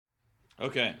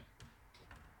Okay.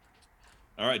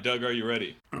 All right, Doug, are you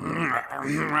ready? Ready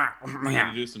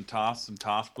to do some toss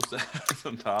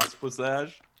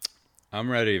passage?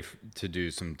 I'm ready to do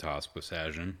some toss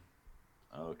passaging.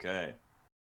 Okay.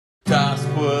 Toss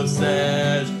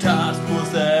passage,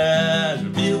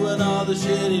 reviewing all the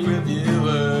shitty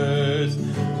reviewers.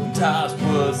 Toss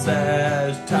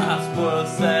passage,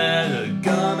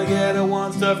 gonna get a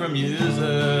 1-star from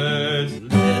users.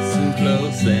 Listen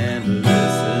close and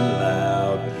listen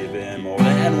loud. Giving more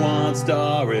than 1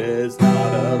 star is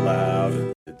not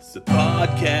allowed. It's a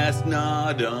podcast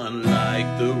not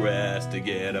unlike the rest. To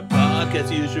get a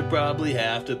podcast, you should probably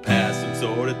have to pass some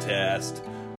sort of test.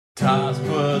 Toss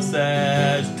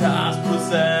passage,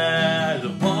 a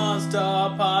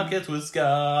 1-star podcast with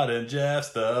Scott and Jeff's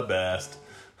the best.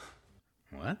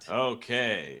 What?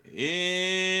 Okay,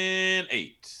 in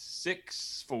 8,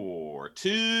 6, 4,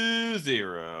 2,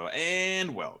 0,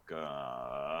 and welcome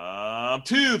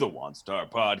to the 1-Star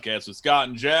Podcast with Scott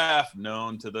and Jeff,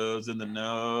 known to those in the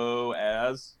know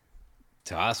as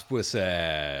Toss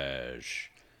passage.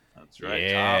 That's right,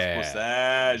 Yeah. Toss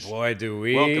passage. Boy, do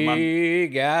we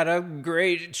got a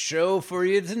great show for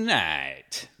you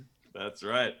tonight. That's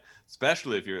right,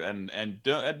 especially if you're and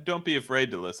don't be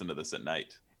afraid to listen to this at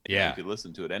night. Yeah. You can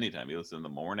listen to it anytime. You listen in the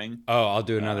morning. Oh, I'll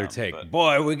do another take.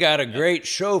 Boy, we got a great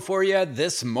show for you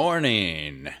this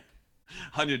morning.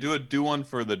 Honey, do one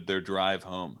for their drive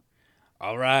home.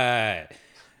 All right.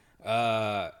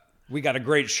 We got a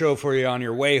great show for you on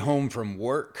your way home from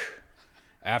work.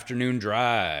 Afternoon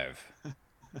drive.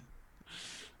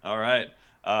 All right.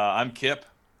 I'm Kip.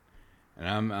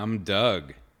 And I'm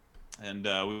Doug. And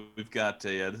we've got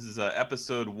this is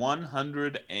episode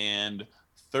 113.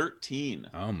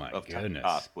 Oh my goodness.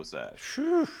 Toss passage.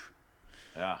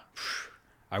 Yeah.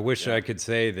 I wish I could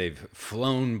say they've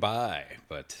flown by,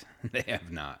 but they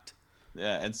have not.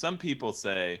 Yeah, and some people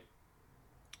say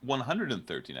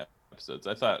 113 episodes.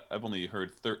 I thought I've only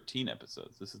heard 13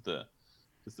 episodes. This is the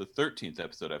 13th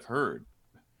episode I've heard.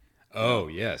 Oh,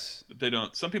 yes. But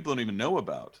some people don't even know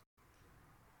about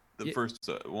the first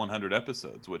 100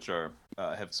 episodes, which are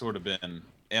have sort of been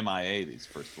MIA, these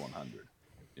first 100.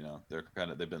 You know,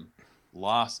 they've been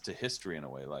lost to history in a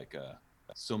way, like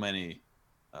so many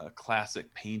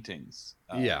classic paintings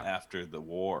after the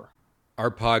war.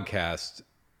 Our podcast,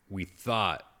 we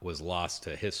thought, was lost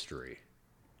to history.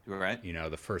 Right. You know,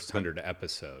 the first 100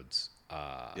 episodes.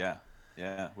 Yeah.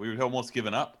 We were almost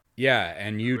given up. Yeah,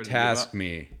 and you tasked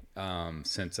me,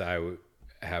 since I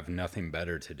have nothing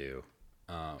better to do,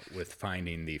 with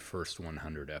finding the first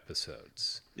 100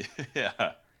 episodes.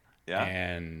 Yeah.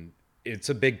 And it's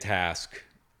a big task,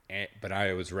 but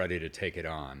I was ready to take it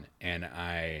on.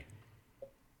 And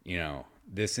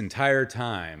this entire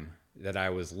time that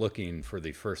I was looking for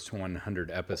the first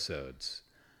 100 episodes,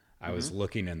 I was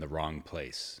looking in the wrong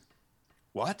place.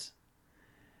 What?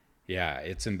 Yeah,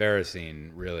 it's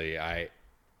embarrassing, really.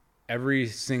 Every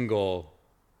single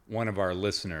one of our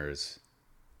listeners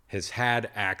has had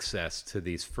access to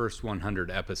these first 100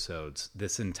 episodes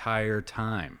this entire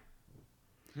time.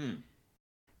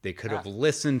 They could have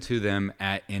listened to them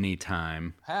at any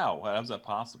time. How? How's that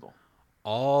possible?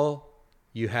 All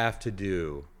you have to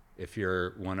do, if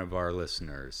you're one of our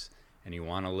listeners and you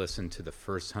want to listen to the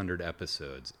first 100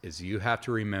 episodes, is you have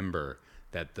to remember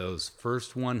that those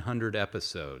first 100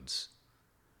 episodes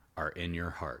are in your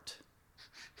heart.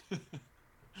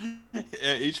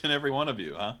 Each and every one of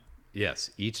you, huh?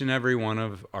 Yes, each and every one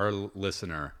of our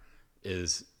listener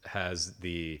has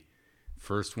the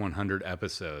first 100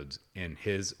 episodes in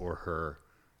his or her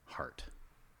heart.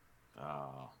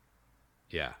 Oh.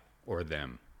 Yeah, or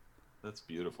them. That's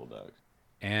beautiful, Doug.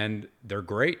 And they're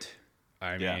great.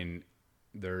 I mean,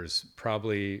 there's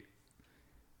probably,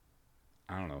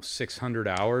 600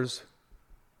 hours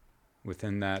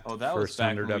within that first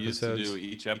 100 episodes. Used to do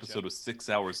each episode was 6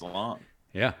 hours long.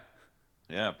 Yeah.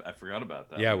 Yeah, I forgot about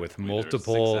that. Yeah, with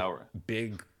multiple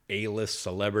big A-list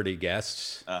celebrity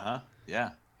guests.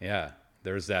 Yeah. Yeah.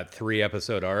 There's that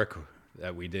 3-episode arc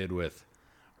that we did with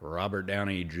Robert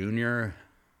Downey Jr.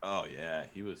 Oh yeah,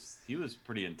 he was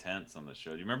pretty intense on the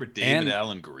show. Do you remember David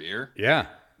Alan Grier? Yeah.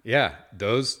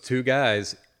 Those two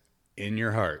guys in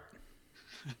your heart.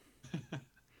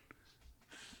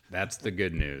 That's the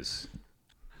good news.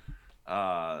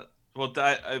 Well,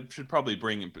 I should probably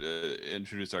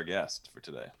introduce our guest for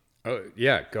today. Oh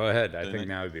yeah, go ahead. I think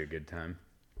now would be a good time.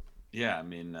 Yeah, I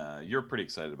mean, you're pretty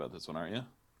excited about this one, aren't you?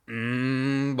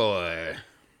 Boy.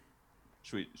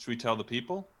 Should we tell the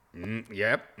people?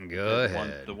 Yep, go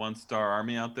ahead. The one-star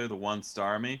army out there, the one-star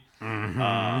army.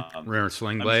 Remember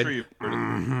Sling I'm Blade? sure you've heard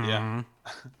of, yeah.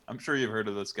 I'm sure you've heard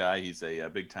of this guy. He's a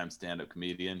big-time stand-up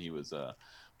comedian. He was a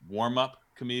warm-up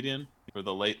comedian for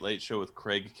the Late Late Show with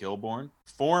Craig Kilborn.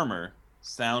 Former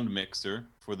sound mixer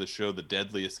for the show The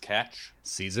Deadliest Catch.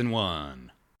 Season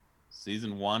 1.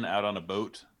 Season 1, out on a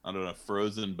boat, out on a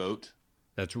frozen boat.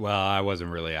 Well, I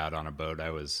wasn't really out on a boat.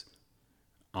 I was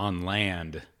on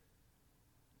land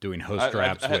doing host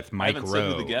raps with Mike I haven't Rowe.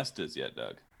 said who the guest is yet,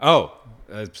 Doug. Oh,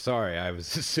 sorry. I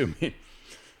was assuming.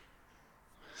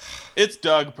 It's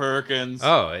Doug Perkins.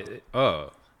 Oh.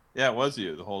 Yeah, it was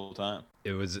you the whole time.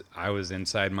 I was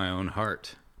inside my own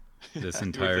heart this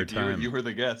entire time. You were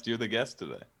the guest. You're the guest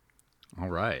today. All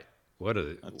right.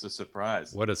 That's a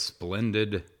surprise. What a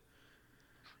splendid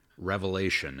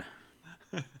revelation.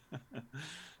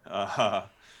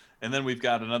 And then we've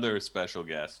got another special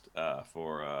guest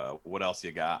for What Else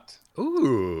You Got?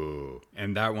 Ooh.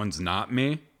 And that one's not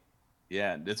me?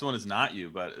 Yeah, this one is not you,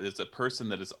 but it's a person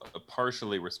that is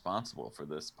partially responsible for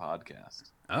this podcast.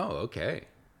 Oh, okay.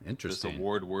 Interesting. This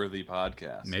award-worthy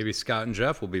podcast. Maybe Scott and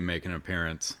Jeff will be making an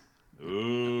appearance.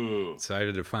 Ooh.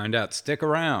 Excited to find out. Stick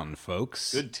around,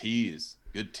 folks. Good tease.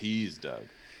 Good tease, Doug.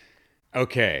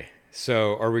 Okay,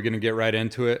 so are we going to get right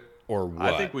into it or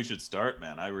what? I think we should start,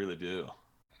 man. I really do.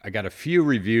 I got a few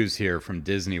reviews here from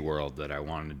Disney World that I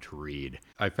wanted to read.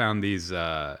 I found these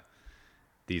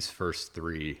first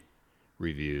 3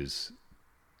 reviews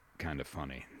kind of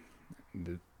funny.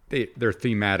 They're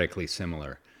thematically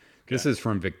similar. Okay. This is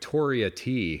from Victoria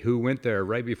T, who went there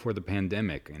right before the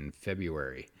pandemic in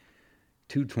February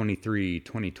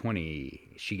 2020.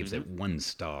 She gives it 1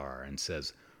 star and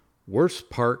says, "Worst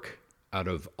park out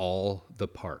of all the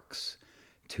parks.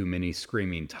 Too many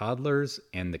screaming toddlers,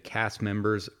 and the cast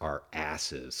members are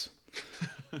asses.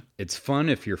 It's fun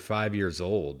if you're 5 years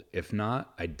old. If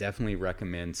not, I definitely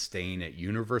recommend staying at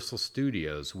Universal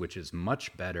Studios, which is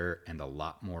much better and a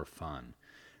lot more fun.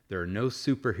 There are no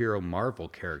superhero Marvel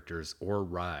characters or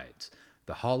rides.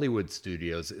 The Hollywood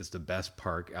Studios is the best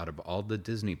park out of all the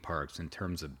Disney parks in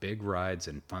terms of big rides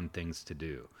and fun things to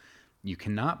do. You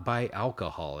cannot buy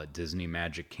alcohol at Disney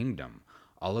Magic Kingdom.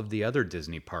 All of the other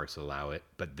Disney parks allow it,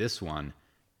 but this one,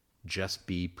 just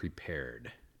be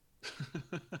prepared."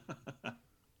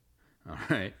 All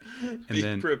right. And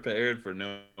be prepared for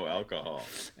no alcohol.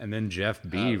 And then Jeff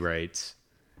B writes,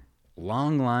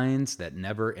 "Long lines that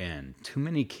never end. Too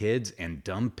many kids and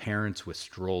dumb parents with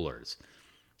strollers.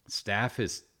 Staff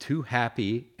is too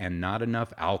happy and not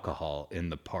enough alcohol in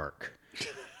the park.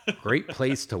 Great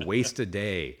place to waste a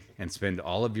day and spend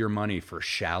all of your money for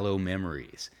shallow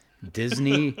memories.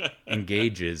 Disney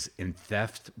engages in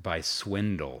theft by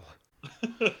swindle."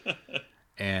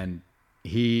 And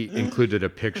he included a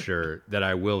picture that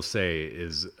I will say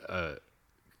is a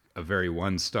very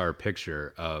 1-star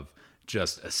picture of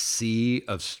just a sea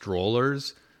of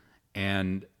strollers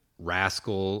and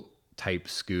rascal type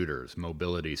scooters,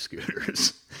 mobility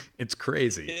scooters. It's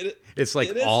crazy. It's like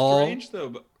it is all strange though,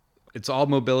 but it's all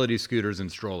mobility scooters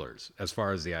and strollers as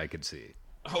far as the eye could see.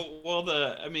 oh well,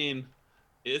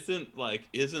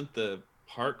 isn't the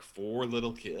park for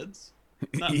little kids?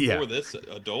 It's not for this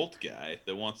adult guy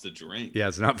that wants to drink. Yeah,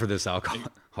 it's not for this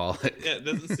alcoholic. Yeah, it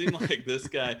doesn't seem like this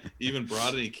guy even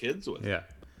brought any kids with him. Yeah.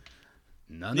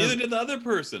 Neither did the other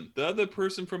person. The other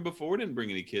person from before didn't bring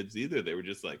any kids either. They were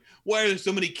just like, "Why are there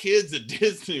so many kids at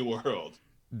Disney World?"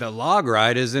 The log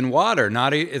ride is in water.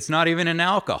 It's not even in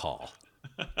alcohol.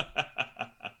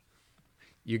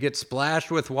 You get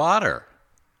splashed with water.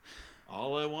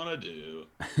 All I want to do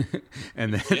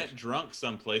and then get drunk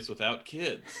someplace without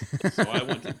kids. So I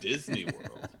went to Disney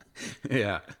World.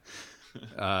 Yeah.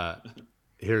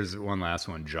 Here's one last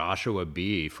one. Joshua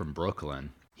B. from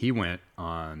Brooklyn. He went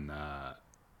on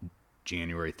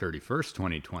January 31st,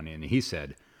 2020, and he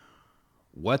said,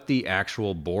 "What the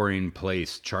actual boring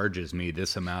place charges me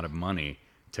this amount of money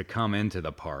to come into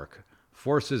the park,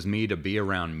 forces me to be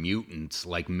around mutants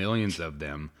like millions of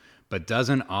them, but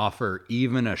doesn't offer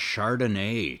even a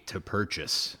Chardonnay to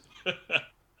purchase."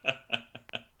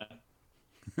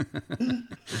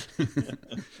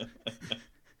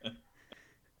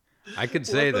 I could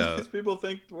say, though, these people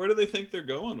think, where do they think they're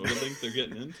going? What do they think they're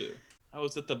getting into? I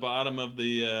was at the bottom of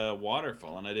the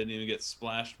waterfall, and I didn't even get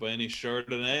splashed by any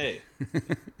Chardonnay.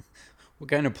 What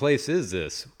kind of place is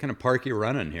this? What kind of park you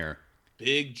running here?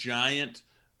 Big, giant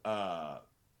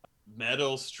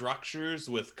metal structures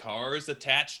with cars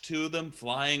attached to them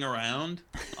flying around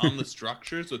on the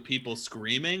structures with people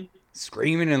screaming.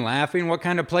 Screaming and laughing? What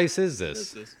kind of place is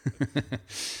this?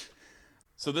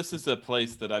 So this is a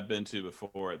place that I've been to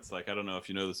before. It's like, I don't know if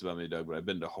you know this about me, Doug, but I've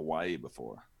been to Hawaii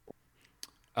before.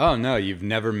 Oh, no, you've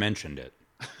never mentioned it.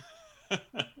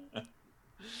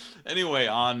 Anyway,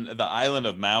 on the island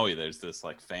of Maui, there's this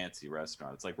like fancy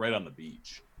restaurant. It's like right on the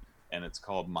beach, and it's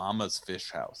called Mama's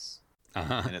Fish House.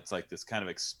 Uh-huh. And it's like this kind of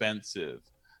expensive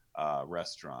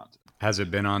restaurant. Has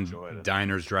it been on Enjoyed it.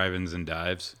 Diners, Drive-Ins, and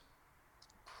Dives?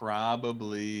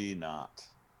 Probably not,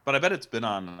 but I bet it's been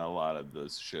on a lot of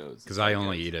those shows. Because I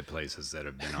only eat at places that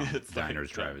have been on It's Diners,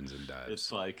 like, Drive-Ins, and Dives.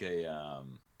 it's like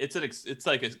it's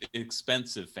like an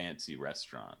expensive fancy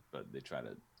restaurant, but they try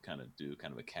to kind of do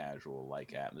kind of a casual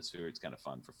like atmosphere. It's kind of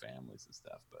fun for families and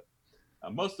stuff. But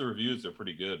most of the reviews are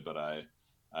pretty good. But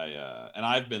and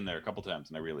I've been there a couple times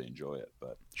and I really enjoy it.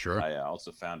 But Sure. I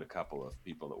also found a couple of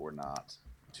people that were not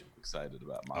too excited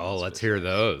about Mama's Oh, let's Fish hear House.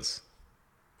 those.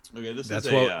 Okay,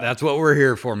 That's what we're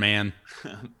here for, man.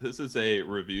 this is a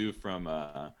review from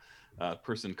a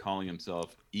person calling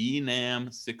himself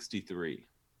Enam63.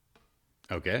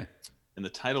 Okay. And the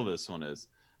title of this one is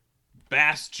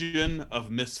Bastion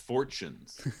of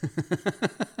Misfortunes.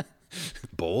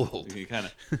 Bold. You can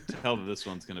kind of tell that this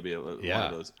one's going to be one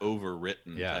of those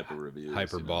overwritten type of reviews.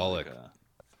 Hyperbolic.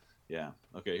 Yeah.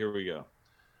 Okay, here we go.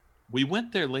 We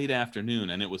went there late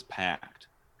afternoon and it was packed.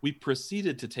 We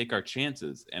proceeded to take our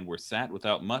chances and were sat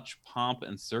without much pomp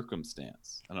and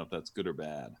circumstance. I don't know if that's good or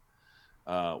bad.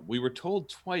 We were told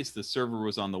twice the server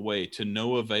was on the way, to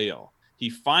no avail. He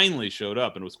finally showed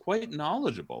up and was quite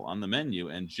knowledgeable on the menu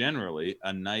and generally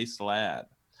a nice lad.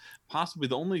 Possibly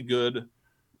the only good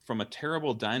from a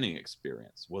terrible dining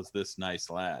experience was this nice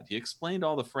lad. He explained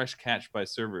all the fresh catch by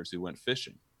servers who went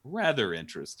fishing. Rather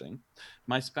interesting.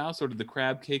 My spouse ordered the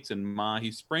crab cakes and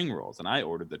mahi spring rolls, and I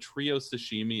ordered the trio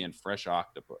sashimi and fresh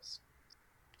octopus.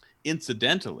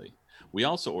 Incidentally, we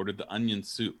also ordered the onion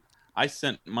soup. I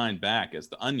sent mine back as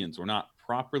the onions were not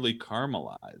properly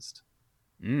caramelized.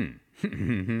 In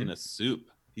a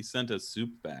soup. He sent a soup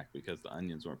back because the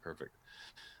onions weren't perfect.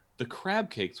 The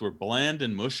crab cakes were bland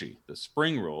and mushy. The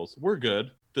spring rolls were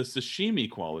good. The sashimi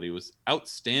quality was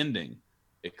outstanding,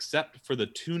 except for the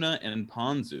tuna and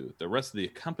ponzu. The rest of the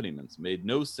accompaniments made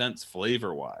no sense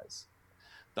flavor-wise.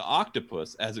 The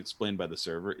octopus, as explained by the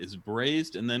server, is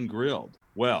braised and then grilled.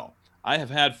 Well, I have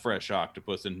had fresh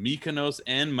octopus in Mykonos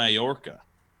and Majorca,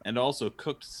 and also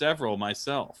cooked several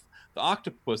myself. The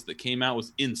octopus that came out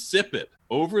was insipid,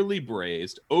 overly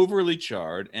braised, overly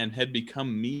charred, and had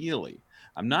become mealy.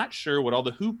 I'm not sure what all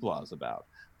the hoopla is about.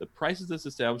 The prices this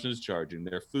establishment is charging,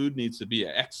 their food needs to be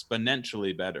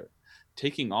exponentially better.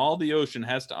 Taking all the ocean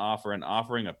has to offer and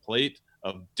offering a plate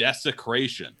of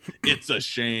desecration. It's a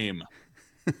shame.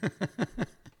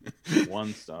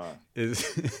 1 star.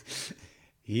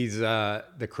 He's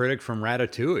the critic from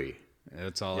Ratatouille.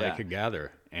 That's all I could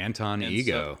gather. Anton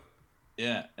Ego.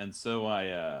 And so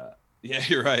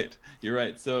you're right. You're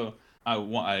right. So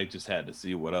I just had to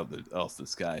see what else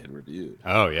this guy had reviewed.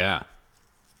 Oh, yeah.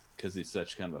 Because he's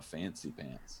such kind of a fancy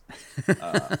pants.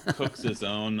 Cooks his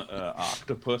own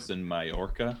octopus in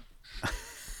Majorca.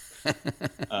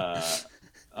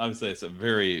 Obviously, it's a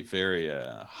very, very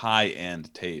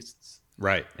high-end tastes.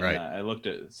 Right, and, right. I looked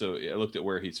at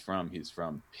where he's from. He's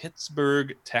from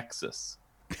Pittsburgh, Texas.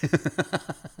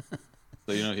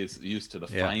 So he's used to the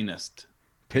finest.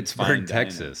 Pittsburgh,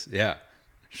 Texas. Yeah,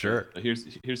 sure. So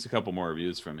here's a couple more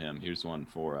reviews from him. Here's one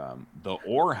for the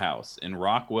Ore House in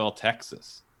Rockwell,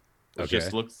 Texas. It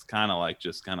just looks kind of like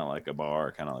a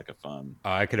bar, kind of like a fun.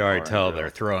 Oh, I could already tell they're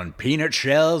throwing peanut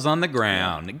shells on the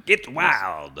ground. Yeah. Get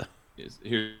wild.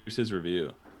 Here's his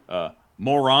review.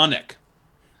 Moronic.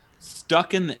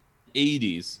 Stuck in the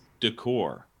 80s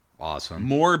decor. Awesome.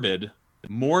 Morbid,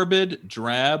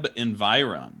 drab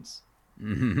environs.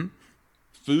 Mm-hmm.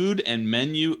 Food and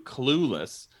menu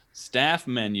clueless. Staff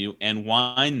menu and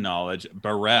wine knowledge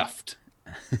bereft.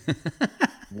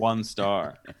 1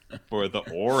 star for the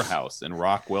Ore House in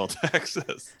Rockwell,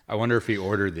 Texas. I wonder if he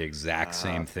ordered the exact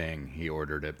same thing he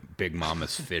ordered at Big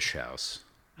Mama's Fish House.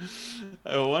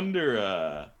 I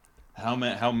wonder how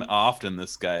often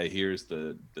this guy hears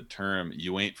the term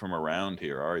 "you ain't from around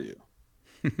here, are you?"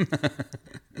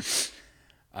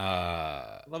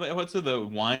 What's with the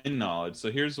wine knowledge? So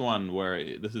here's one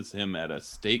where this is him at a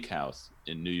steakhouse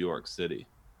in New York City.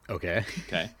 Okay.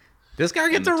 Okay. This guy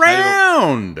gets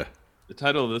around. The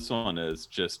title of this one is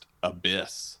just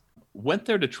Abyss. Went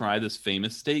there to try this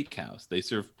famous steakhouse. They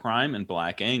serve prime and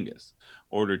black Angus.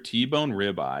 Ordered T-bone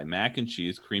ribeye, mac and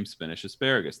cheese, cream spinach,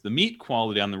 asparagus. The meat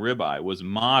quality on the ribeye was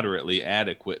moderately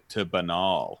adequate to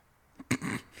banal.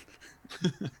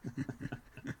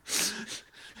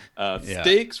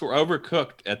 Steaks were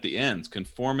overcooked at the ends,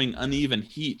 conforming uneven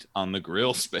heat on the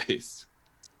grill space.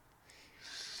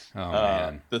 Oh,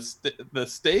 man. The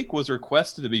steak was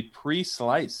requested to be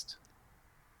pre-sliced.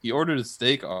 He ordered a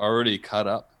steak already cut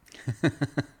up.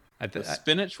 The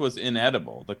spinach was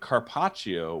inedible. The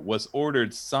carpaccio was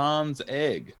ordered sans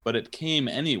egg, but it came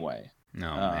anyway. Oh,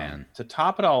 man. To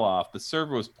top it all off, the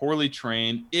server was poorly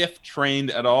trained, if trained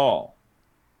at all.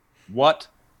 What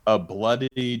a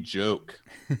bloody joke.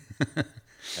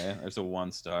 Okay, there's a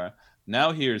 1 star.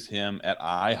 Now here's him at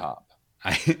IHOP.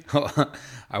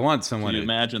 I want someone. Can you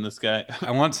imagine this guy?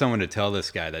 I want someone to tell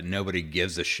this guy that nobody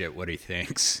gives a shit what he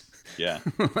thinks. Yeah.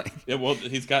 Well,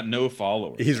 he's got no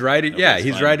followers. He's writing.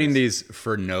 He's writing these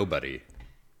for nobody.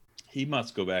 He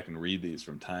must go back and read these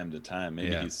from time to time.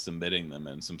 Maybe he's submitting them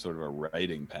in some sort of a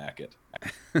writing packet.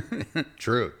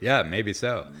 True. Yeah, maybe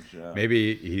so.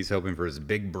 Maybe he's hoping for his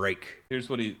big break. Here's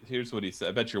what he said.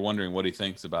 I bet you're wondering what he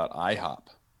thinks about IHOP.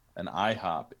 An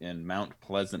IHOP in Mount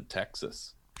Pleasant,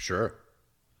 Texas. Sure.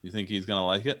 You think he's gonna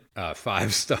like it?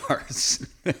 5 stars.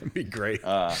 That'd be great.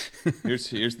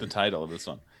 Here's the title of this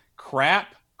one: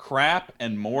 Crap,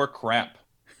 and more crap.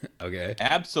 Okay.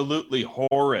 Absolutely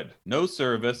horrid. No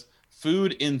service.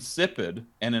 Food insipid,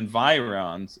 and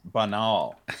environs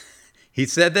banal. He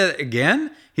said that again?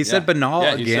 He said banal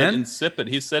again? Said insipid.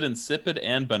 He said insipid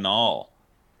and banal.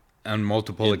 On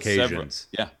multiple occasions.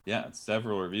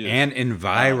 Several reviews. And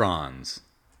environs.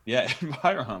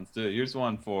 Environs too.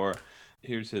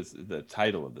 Here's the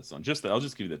title of this one. I'll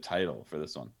just give you the title for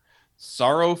this one.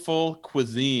 Sorrowful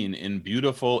cuisine in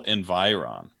beautiful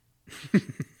environ.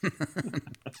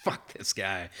 Fuck this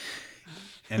guy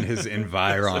and his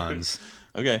environs.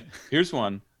 Okay, here's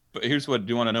one. But do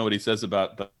you want to know what he says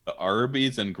about the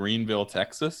Arby's in Greenville,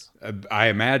 Texas? I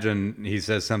imagine he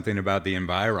says something about the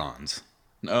environs.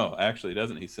 No, actually he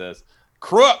doesn't. He says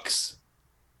crooks.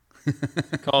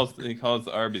 he calls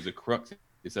the Arby's a crooks.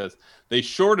 He says, they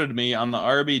shorted me on the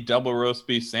Arby double roast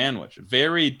beef sandwich.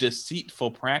 Very deceitful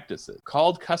practices.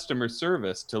 Called customer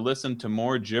service to listen to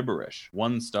more gibberish.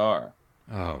 1 star.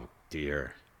 Oh,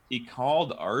 dear. He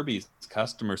called Arby's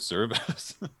customer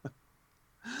service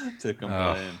to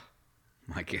complain. Oh,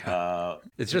 my God.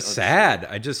 It's just sad.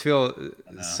 I just feel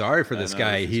sorry for this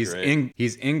guy.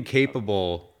 He's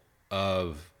incapable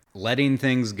of letting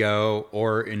things go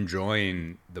or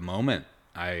enjoying the moment,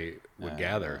 I would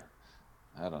gather.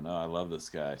 I don't know. I love this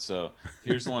guy. So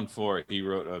here's one he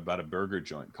wrote about a burger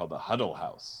joint called the Huddle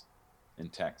House in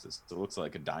Texas. So it looks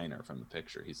like a diner from the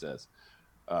picture. He says,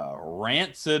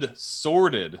 rancid,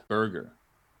 sordid burger.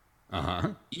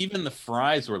 Uh-huh. Even the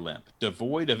fries were limp,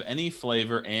 devoid of any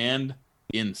flavor, and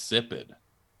insipid.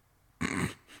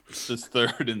 It's his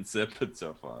 3rd insipid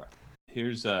so far.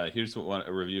 Here's a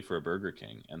review for a Burger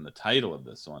King. And the title of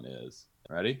this one is,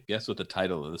 ready? Guess what the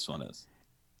title of this one is?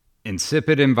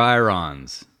 Insipid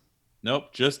environs.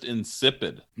 Nope, just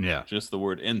insipid. Yeah. Just the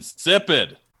word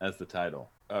insipid as the title.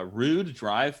 A rude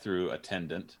drive-through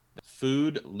attendant.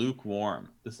 Food lukewarm.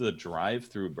 This is a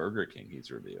drive-through Burger King he's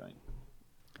reviewing.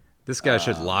 This guy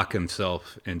should lock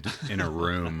himself in a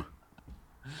room.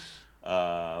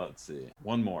 Let's see.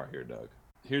 One more here, Doug.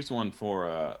 Here's one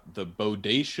for the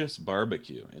Bodacious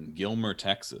Barbecue in Gilmer,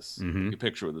 Texas. Mm-hmm. You can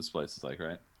picture what this place is like,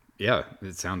 right? Yeah,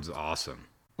 it sounds awesome.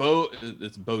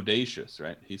 It's bodacious,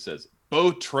 right? He says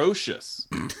botrocious.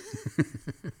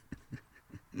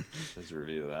 There's a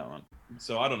review of that one.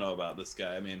 So I don't know about this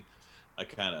guy. I mean,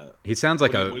 he sounds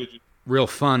like real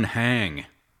fun hang.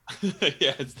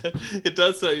 Yeah, it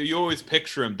does. You always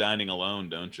picture him dining alone,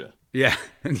 don't you? Yeah,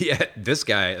 yeah. This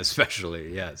guy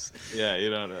especially, yes. Yeah,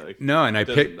 you don't know. No, and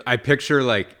I picture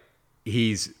like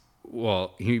he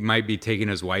might be taking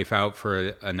his wife out for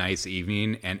a nice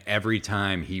evening, and every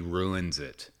time he ruins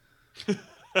it.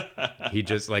 He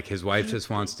just his wife just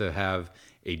wants to have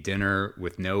a dinner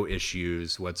with no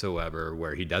issues whatsoever,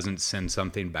 where he doesn't send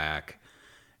something back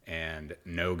and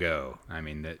no go. I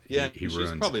mean he ruins.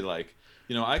 She's probably like,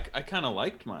 I kind of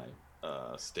liked my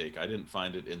steak. I didn't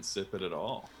find it insipid at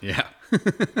all. Yeah.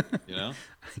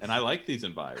 And I like these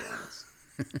environs.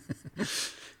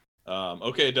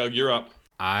 Okay, Doug, you're up.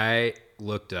 I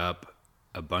looked up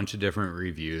a bunch of different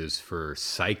reviews for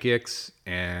psychics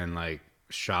and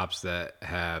shops that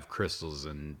have crystals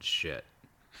and shit.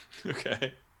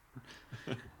 Okay.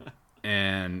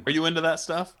 And are you into that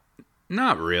stuff?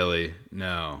 Not really.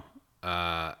 No.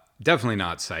 Definitely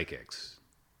not psychics.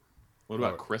 What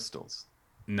about crystals?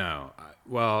 No.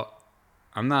 Well,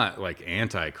 I'm not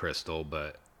anti-crystal,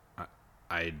 but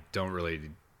I don't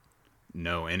really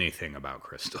know anything about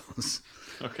crystals.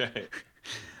 Okay.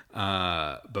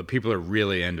 But people are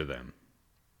really into them.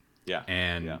 Yeah.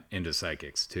 And into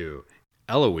psychics too.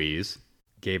 Eloise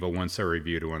gave a 1-star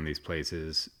review to one of these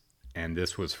places, and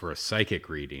this was for a psychic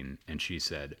reading, and she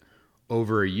said,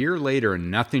 over a year later,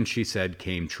 nothing she said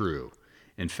came true.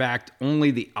 In fact,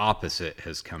 only the opposite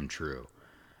has come true.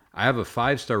 I have a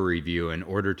 5-star review in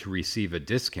order to receive a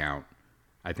discount.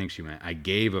 I think she meant I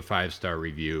gave a 5-star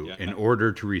review in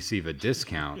order to receive a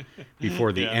discount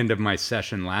before the end of my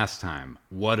session last time.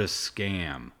 What a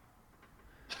scam.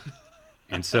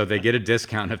 And so they get a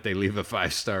discount if they leave a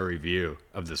 5-star review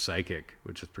of the psychic,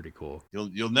 which is pretty cool.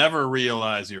 You'll never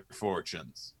realize your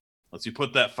fortunes unless you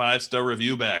put that 5-star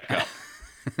review back up.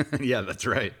 Yeah, that's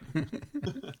right.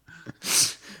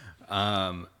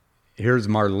 Here's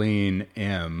Marlene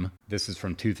M. This is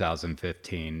from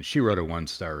 2015. She wrote a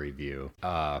 1-star review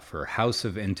for House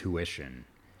of Intuition.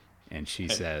 And she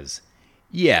says,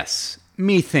 yes,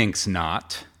 methinks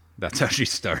not. That's how she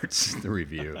starts the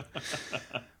review.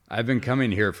 I've been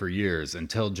coming here for years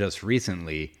until just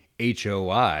recently,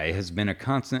 HOI has been a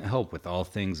constant help with all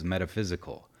things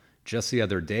metaphysical. Just the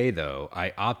other day, though,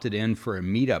 I opted in for a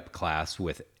meetup class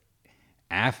with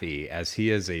Affy, as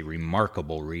he is a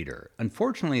remarkable reader.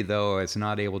 Unfortunately, though, I was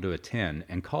not able to attend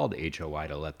and called HOI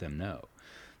to let them know.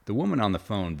 The woman on the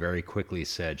phone very quickly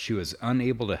said she was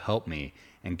unable to help me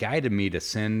and guided me to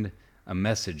send a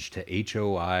message to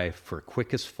HOI for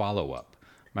quickest follow-up.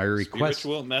 My request...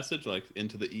 Spiritual message, like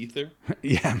into the ether?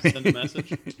 Yeah. Send a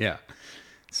message? Yeah.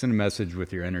 Send a message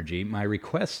with your energy. My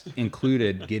request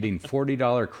included getting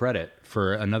 $40 credit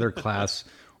for another class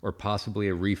or possibly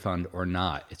a refund or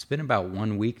not. It's been about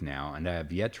 1 week now, and I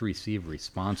have yet to receive a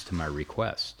response to my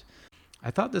request.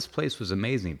 I thought this place was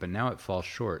amazing, but now it falls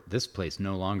short. This place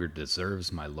no longer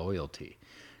deserves my loyalty.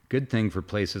 Good thing for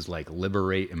places like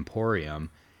Liberate Emporium,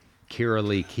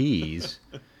 Kiralee Keys,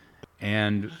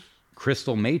 and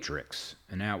Crystal Matrix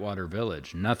in Atwater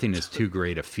Village. Nothing is too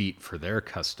great a feat for their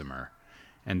customer.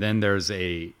 And then there's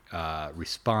a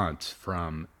response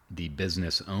from the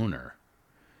business owner.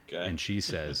 Okay. And she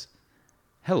says,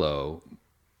 hello,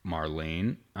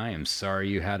 Marlene. I am sorry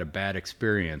you had a bad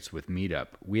experience with Meetup.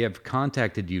 We have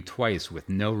contacted you twice with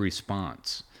no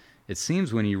response. It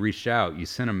seems when you reached out, you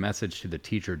sent a message to the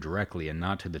teacher directly and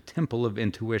not to the Temple of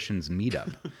Intuition's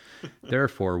Meetup.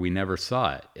 Therefore, we never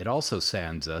saw it. It also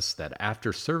saddens us that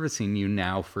after servicing you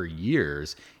now for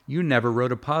years, you never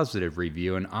wrote a positive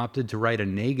review and opted to write a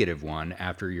negative one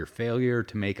after your failure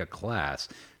to make a class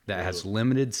that has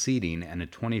limited seating and a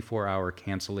 24-hour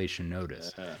cancellation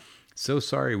notice. So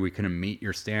sorry we couldn't meet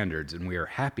your standards, and we are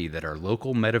happy that our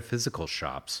local metaphysical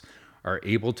shops are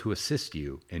able to assist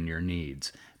you in your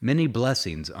needs. Many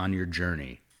blessings on your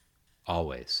journey.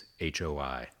 Always,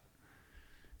 HOI.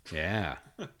 Yeah.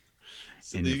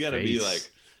 So you got to be like,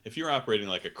 if you're operating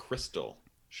like a crystal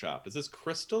shop, is this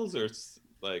crystals or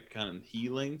like kind of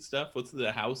healing stuff? What's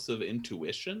the House of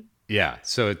Intuition? Yeah.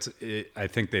 So I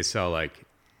think they sell like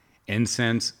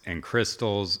incense and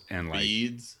crystals and like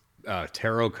beads,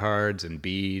 tarot cards and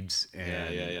beads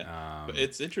and but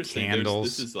it's interesting.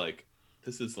 Candles. This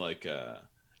is like I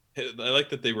like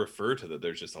that they refer to that.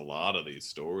 There's just a lot of these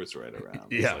stores right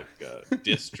around. Yeah. It's like a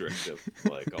district of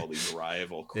like all these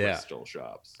rival crystal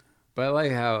shops. But I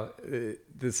like how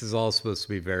this is all supposed to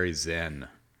be very zen,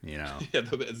 you know. Yeah,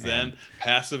 the zen,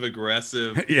 passive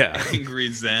aggressive,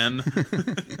 angry zen.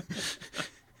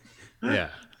 Yeah.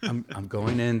 I'm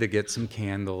going in to get some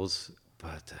candles,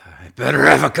 but I better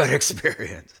have a good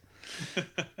experience.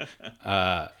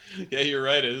 Yeah, you're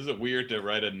right. It is weird to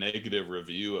write a negative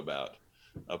review about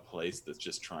a place that's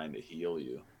just trying to heal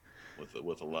you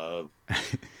with love.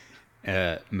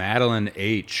 Madeline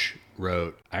H.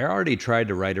 wrote, I already tried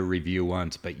to write a review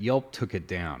once, but Yelp took it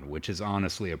down, which is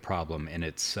honestly a problem in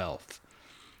itself.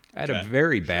 I had a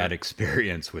very bad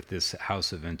experience with this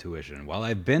House of Intuition. While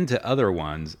I've been to other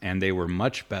ones, and they were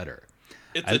much better.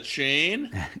 It's a chain?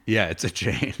 Yeah, it's a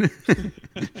chain.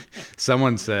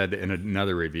 Someone said in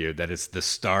another review that it's the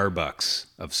Starbucks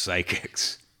of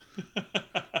psychics.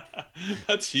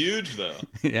 That's huge, though.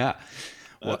 Yeah.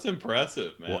 That's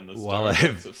impressive, man. The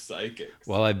Starbucks of psychics.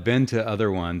 Well, I've been to other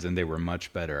ones, and they were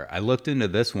much better. I looked into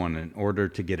this one in order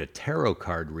to get a tarot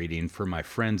card reading for my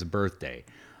friend's birthday.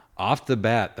 Off the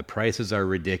bat, the prices are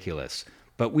ridiculous,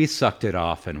 but we sucked it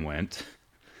off and went.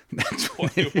 That's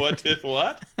what did what? Did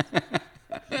what?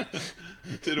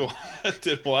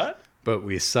 But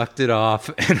we sucked it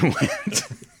off and went.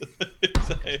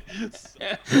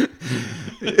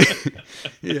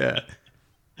 Yeah.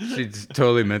 She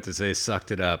totally meant to say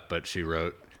sucked it up, but she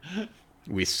wrote,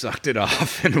 we sucked it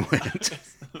off and went.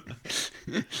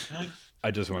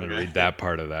 I just want to read that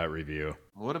part of that review.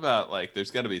 What about, like,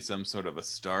 there's got to be some sort of a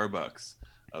Starbucks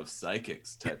of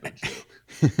psychics type of joke.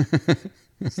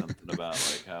 Something about,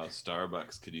 like, how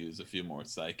Starbucks could use a few more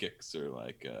psychics, or,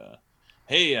 like,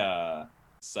 hey,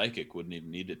 psychic wouldn't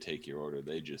even need to take your order.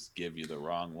 They just give you the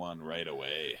wrong one right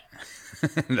away.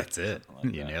 That's it.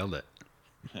 Like you nailed it.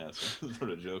 Yeah, sort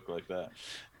of joke like that.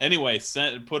 Anyway,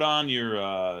 put on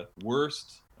your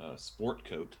worst sport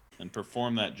coat and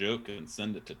perform that joke and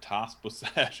send it to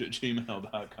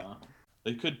tosspoussage@gmail.com.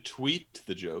 They could tweet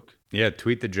the joke. Yeah,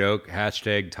 tweet the joke,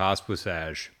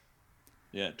 #tosspoussage.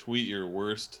 Yeah, tweet your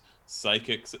worst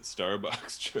psychics at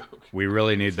Starbucks joke. We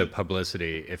really need the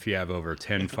publicity if you have over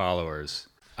 10 followers.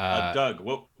 Doug,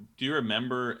 what do you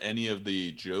remember any of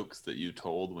the jokes that you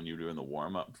told when you were doing the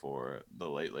warm-up for the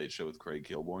Late Late Show with Craig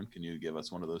Kilborn? Can you give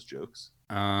us one of those jokes?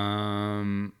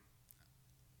 Oh,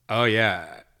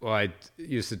 yeah. Well, I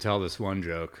used to tell this one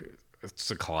joke.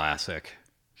 It's a classic.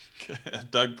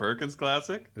 Doug Perkins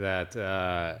classic? That,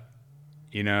 the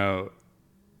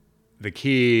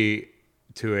key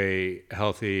to a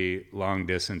healthy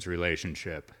long-distance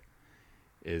relationship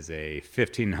is a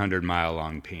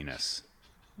 1,500-mile-long penis.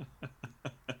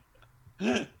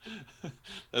 That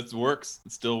works.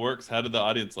 It still works. How did the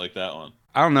audience like that one?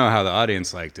 I don't know how the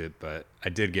audience liked it, but I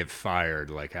did get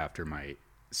fired like after my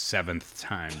 7th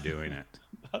time doing it.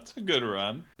 That's a good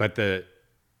run. But the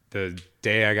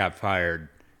day I got fired,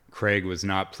 Craig was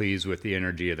not pleased with the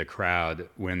energy of the crowd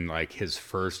when like his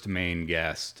first main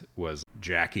guest was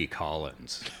Jackie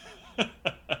Collins.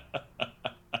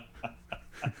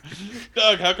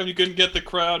 Doug, how come you couldn't get the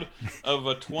crowd of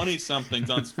 20-somethings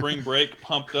on spring break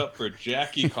pumped up for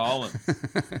Jackie Collins?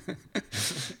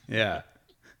 Yeah.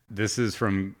 This is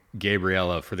from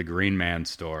Gabriella for the Green Man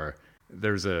store.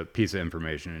 There's a piece of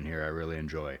information in here I really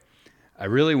enjoy. I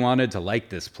really wanted to like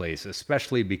this place,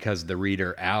 especially because the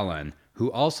reader Alan,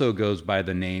 who also goes by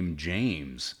the name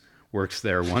James, works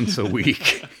there once a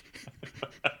week.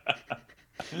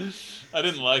 I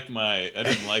didn't like my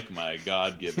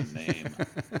God-given name.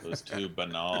 It was too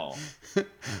banal.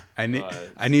 I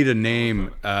need a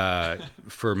name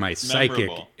for my psychic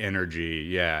memorable energy.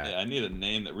 Yeah, I need a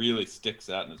name that really sticks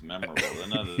out and is memorable.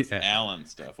 None of this Alan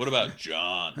stuff. What about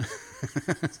John?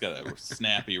 It's got a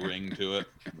snappy ring to it.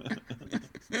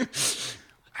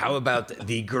 How about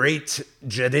the Great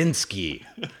Jadinsky?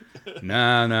 No.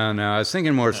 I was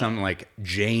thinking more something like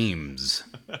James.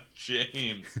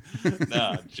 James.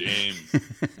 Nah, James.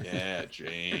 Yeah,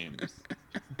 James.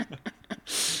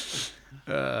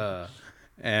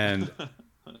 And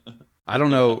I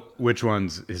don't know which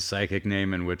one's his psychic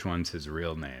name and which one's his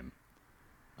real name.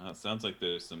 It sounds like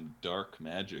there's some dark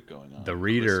magic going on. The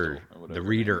reader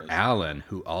Alan,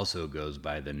 who also goes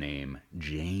by the name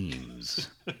James.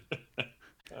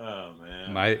 Oh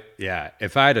man.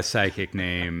 If I had a psychic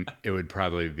name, it would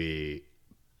probably be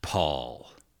Paul.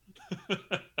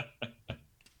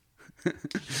 I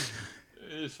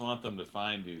just want them to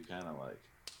find you kind of like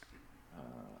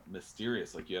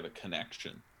mysterious, like you have a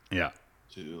connection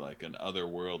to like an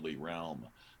otherworldly realm.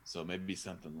 So maybe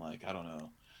something like, I don't know,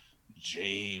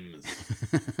 James.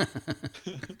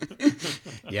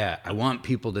 Yeah, I want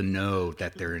people to know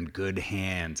that they're in good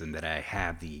hands and that I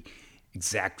have the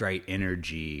exact right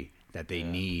energy that they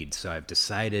need. So I've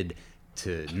decided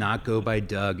to not go by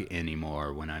Doug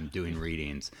anymore when I'm doing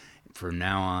readings. From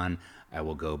now on, I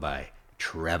will go by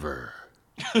Trevor.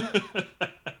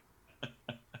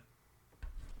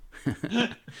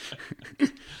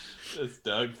 This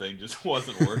Doug thing just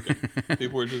wasn't working.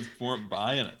 People weren't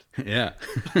buying it. Yeah.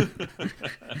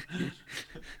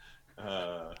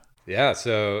 Yeah,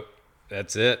 so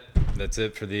that's it. That's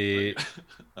it for the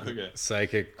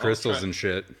psychic crystals and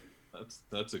shit.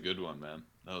 That's a good one, man.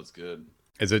 That was good.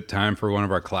 Is it time for one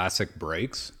of our classic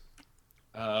breaks?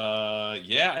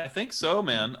 Yeah, I think so,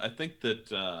 man. I think that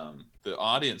the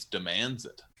audience demands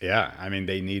it. Yeah, I mean,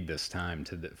 they need this time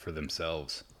for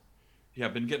themselves. Yeah,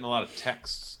 I've been getting a lot of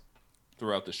texts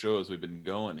throughout the show as we've been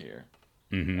going here,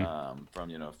 from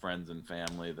friends and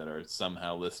family that are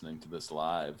somehow listening to this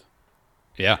live.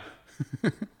 Yeah.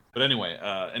 But anyway,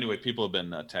 people have been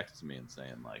texting me and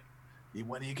saying like,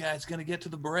 "When are you guys gonna get to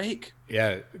the break?"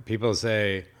 Yeah, people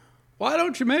say, "Why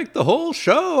don't you make the whole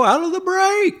show out of the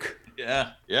break?"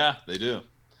 Yeah, they do.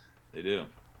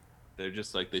 They're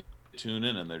just like, they tune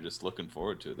in and they're just looking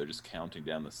forward to it. They're just counting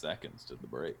down the seconds to the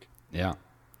break. Yeah.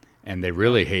 And they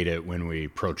really hate it when we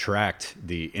protract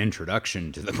the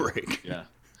introduction to the break.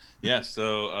 Yeah.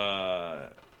 So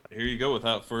here you go.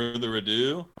 Without further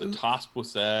ado, the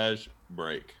Tosspoussage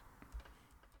break.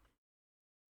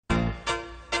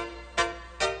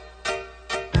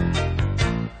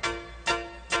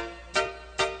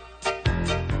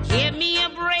 Give me a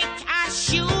break, I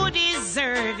sure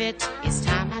deserve it. It's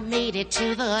time I made it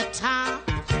to the top.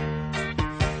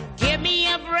 Give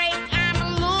me a break,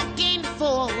 I'm looking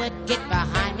forward. Get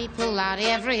behind me, pull out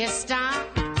every stop.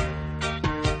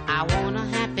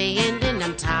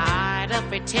 I'm tired of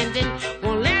pretending,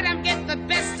 won't let them get the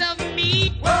best of me.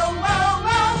 Whoa, whoa,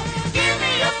 whoa, give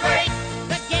me a break.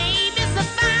 The game is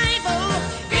survival.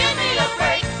 Give me a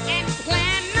break. And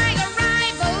plan my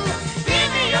arrival. Give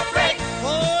me a break.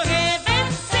 For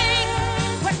heaven's sake,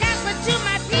 what happened to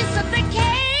my piece of the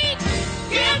cake?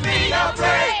 Give me a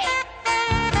break.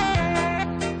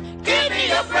 Give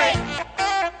me a break.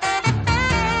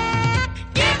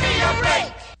 Give me a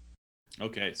break.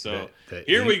 Okay, so The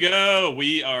here we go.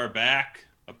 We are back.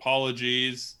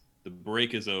 Apologies. The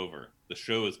break is over. The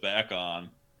show is back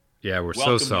on. Yeah, we're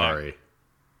Welcome so sorry.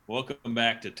 Welcome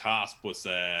back to Toss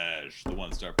Passage, the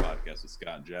One Star Podcast with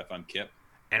Scott and Jeff. I'm Kip.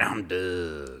 And I'm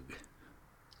Doug.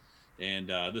 And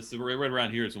this is right around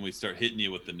here is when we start hitting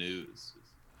you with the news.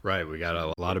 Right, we got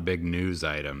a lot of big news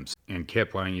items. And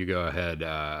Kip, why don't you go ahead?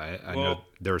 I know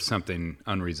there was something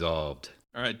unresolved.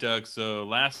 All right, Doug. So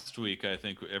last week, I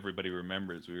think everybody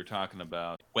remembers we were talking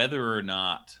about whether or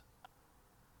not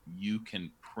you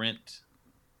can print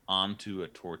onto a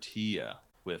tortilla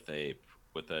with a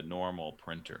normal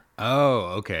printer. Oh,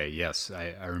 okay. Yes,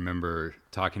 I remember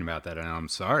talking about that, and I'm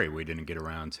sorry we didn't get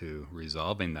around to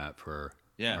resolving that for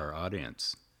our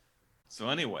audience. So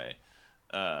anyway,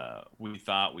 we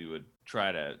thought we would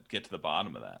try to get to the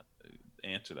bottom of that,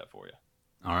 answer that for you.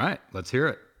 All right, let's hear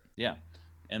it. Yeah.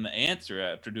 And the answer,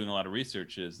 after doing a lot of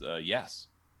research, is yes.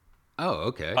 Oh,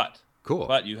 okay. Cool.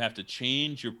 But you have to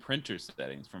change your printer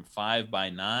settings from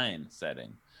 5:9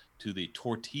 setting to the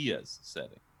tortillas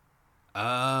setting.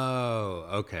 Oh,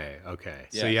 okay. Yeah,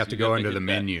 so you have so to you go gotta into hit the that.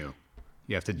 menu.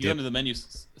 You have to You go dip. into the menu.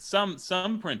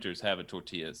 Some printers have a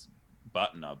tortillas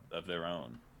button of their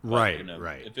own. But,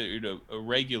 Right. If it's a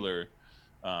regular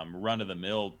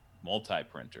run-of-the-mill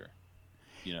multi-printer,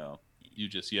 you have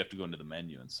to go into the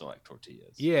menu and select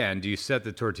tortillas. Yeah, and do you set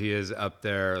the tortillas up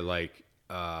there like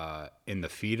in the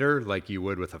feeder like you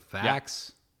would with a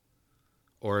fax?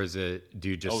 Yeah. Or do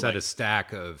you just set a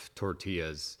stack of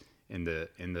tortillas in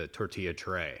the tortilla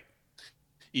tray?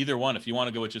 Either one. If you want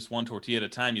to go with just one tortilla at a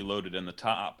time, you load it in the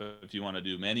top. If you want to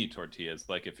do many tortillas,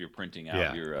 like if you're printing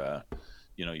out your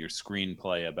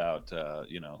screenplay about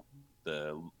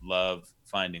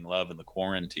finding love in the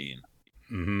quarantine,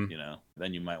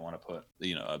 then you might want to put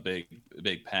a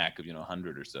big pack of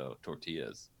 100 or so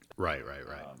tortillas. Right.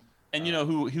 And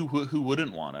who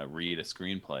wouldn't want to read a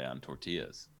screenplay on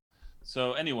tortillas?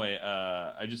 So anyway,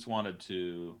 I just wanted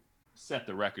to set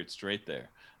the record straight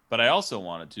there. But I also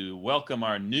wanted to welcome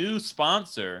our new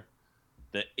sponsor,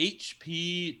 the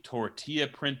HP Tortilla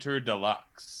Printer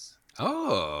Deluxe.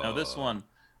 Oh. Now this one,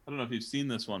 I don't know if you've seen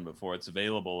this one before. It's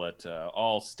available at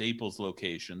all Staples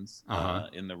locations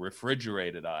in the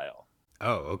refrigerated aisle.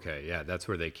 Oh, okay. Yeah, that's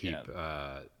where they keep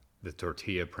the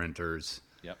tortilla printers.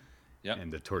 Yep.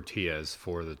 And the tortillas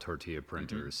for the tortilla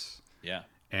printers. Mm-hmm. Yeah.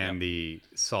 And the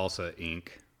salsa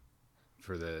ink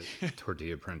for the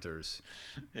tortilla printers.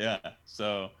 Yeah.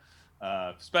 So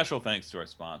special thanks to our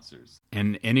sponsors.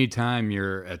 And anytime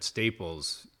you're at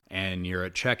Staples and you're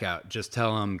at checkout, just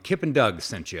tell them Kip and Doug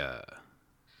sent you.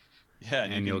 Yeah.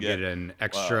 And you'll get an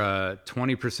extra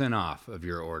 20% off of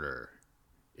your order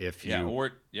if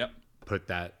you put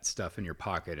that stuff in your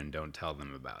pocket and don't tell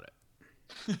them about it.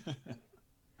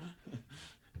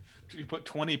 You put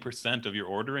 20% of your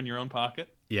order in your own pocket?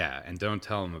 Yeah, and don't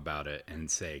tell them about it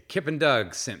and say, Kip and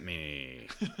Doug sent me.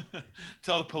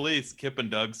 Tell the police Kip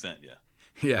and Doug sent you.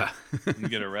 Yeah. And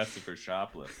get arrested for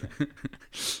shoplifting.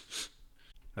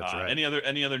 That's right. Any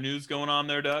other news going on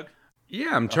there, Doug?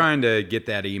 Yeah, I'm trying to get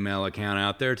that email account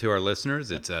out there to our listeners.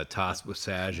 It's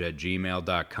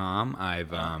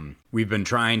tosswithsage@gmail.com. We've been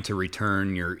trying to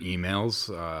return your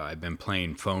emails. I've been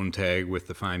playing phone tag with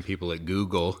the fine people at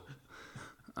Google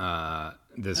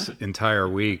this entire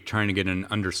week, trying to get an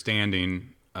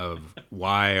understanding of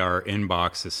why our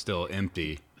inbox is still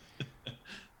empty.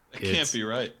 That can't be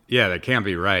right. Yeah, that can't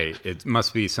be right. It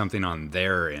must be something on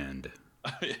their end.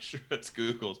 Yeah, sure, it's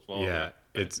Google's fault. Yeah,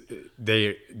 it's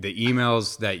the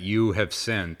emails that you have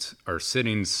sent are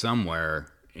sitting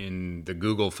somewhere in the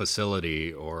Google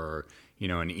facility or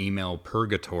an email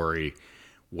purgatory,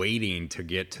 waiting to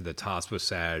get to the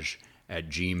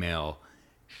tosswithsage@gmail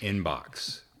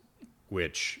inbox,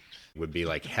 which would be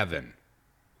like heaven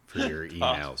for your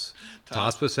emails.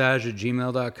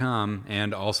 tosswithsage@gmail.com,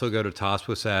 and also go to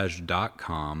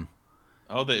tosswithsage.com.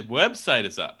 Oh, the website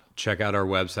is up. Check out our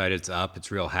website. It's up. It's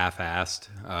real half-assed.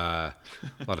 A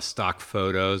lot of stock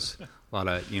photos. A lot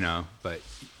of, but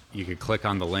you could click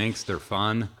on the links. They're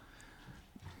fun.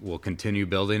 We'll continue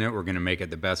building it. We're going to make it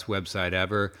the best website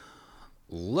ever.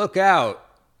 Look out,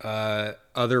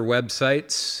 other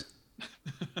websites.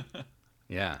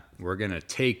 Yeah, we're going to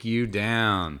take you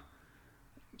down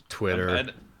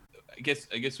Twitter. I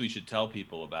guess we should tell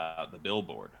people about the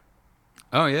billboard.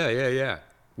 Oh yeah.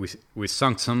 We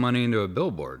sunk some money into a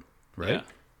billboard, right?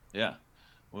 Yeah.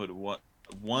 What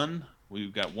one?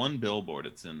 We've got one billboard.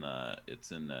 It's in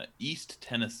East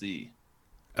Tennessee.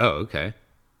 Oh, okay.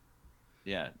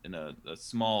 Yeah, in a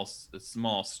small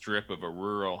strip of a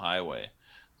rural highway.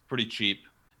 It's pretty cheap.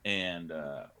 And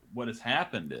what has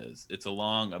happened is it's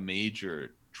along a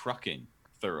major trucking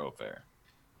thoroughfare.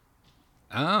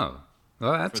 Oh,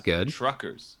 well, that's good.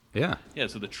 Truckers. Yeah. Yeah,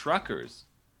 so the truckers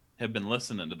have been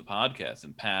listening to the podcast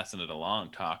and passing it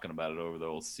along, talking about it over the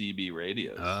old CB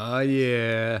radios. Oh,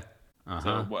 yeah.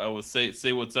 So I will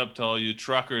say what's up to all you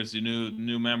truckers, you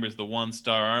new members, the One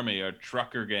Star Army, our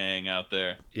trucker gang out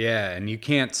there. Yeah, and you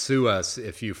can't sue us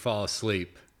if you fall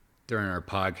asleep during our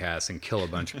podcast and kill a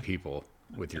bunch of people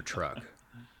with your truck.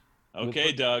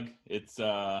 Okay, Doug, it's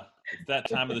that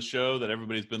time of the show that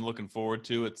everybody's been looking forward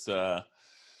to. It's the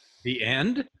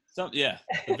end? The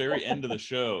very end of the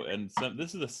show, and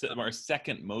this is our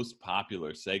second most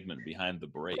popular segment behind the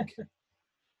break.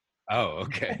 Oh,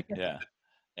 okay. Yeah.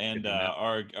 And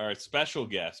our special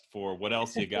guest for What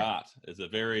Else You Got is a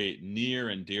very near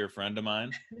and dear friend of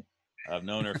mine. I've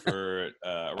known her for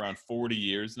around 40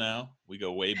 years now. We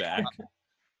go way back.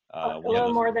 A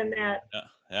little more than that.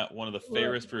 Yeah, one of the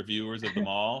fairest reviewers of them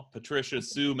all, Patricia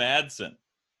Sue Madsen.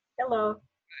 Hello.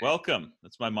 Welcome.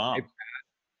 That's my mom.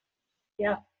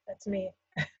 Yeah, that's me.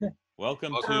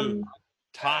 Welcome to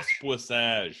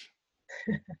Tospoissage.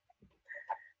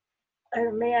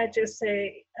 May I just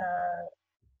say,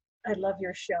 I love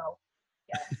your show.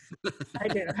 Yeah, I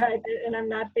do. And I'm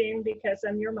not being because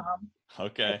I'm your mom.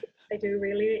 Okay. I do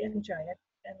really enjoy it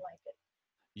and like it.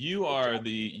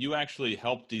 You actually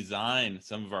helped design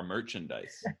some of our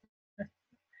merchandise. Isn't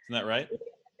that right?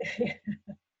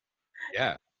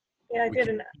 Yeah. Yeah, I did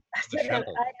an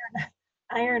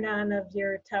iron-on of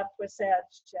your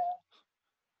Tospoissage,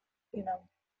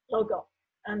 logo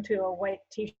onto a white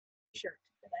T-shirt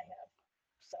that I have.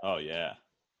 So. Oh yeah.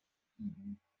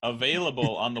 Mm-hmm.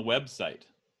 Available on the website.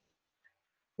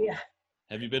 Yeah.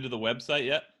 Have you been to the website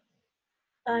yet?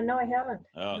 No, I haven't.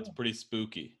 Oh, it's pretty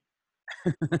spooky.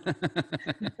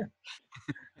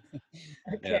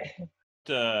 Okay.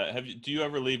 Yeah. Do you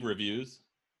ever leave reviews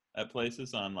at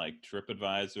places on like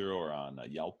TripAdvisor or on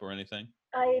Yelp or anything?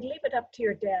 I leave it up to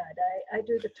your dad. I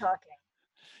do the talking.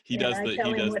 He does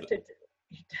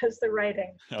the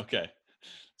writing. Okay.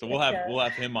 So we'll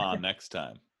have him on next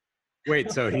time.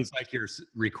 Wait, so he's like your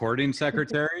recording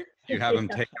secretary? You have him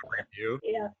take a review?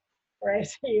 Yeah, right.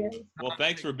 He is. Well,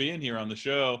 thanks for being here on the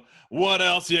show. What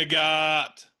else you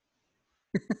got?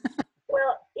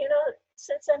 Well,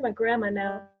 since I'm a grandma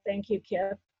now, thank you,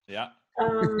 Kip. Yeah.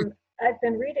 I've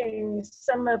been reading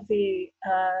some of the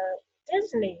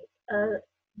Disney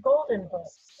golden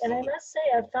books, and I must say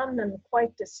I found them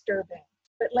quite disturbing.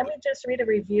 But let me just read a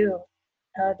review.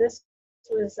 This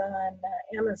was on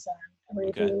Amazon. A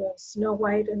review of Snow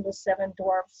White and the Seven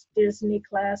Dwarfs Disney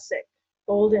classic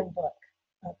golden book.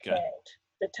 Okay.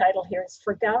 The title here is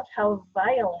Forgot How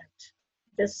Violent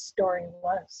This Story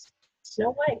Was.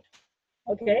 Snow White.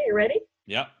 Okay, you ready?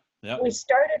 Yeah. We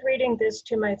started reading this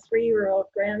to my 3-year-old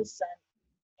grandson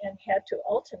and had to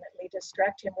ultimately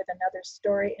distract him with another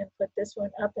story and put this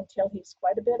one up until he's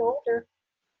quite a bit older.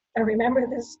 I remember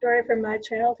this story from my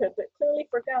childhood, but clearly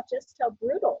forgot just how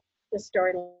brutal the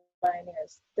storyline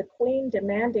is. The queen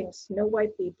demanding Snow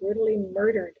White be brutally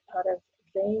murdered out of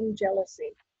vain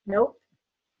jealousy. Nope,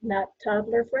 not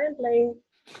toddler friendly.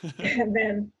 And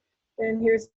then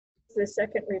here's the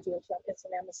second review from it's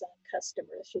an Amazon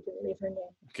customer. She didn't leave her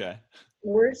name. Okay.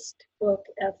 Worst book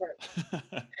ever.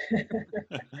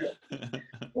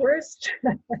 Worst.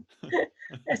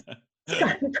 It's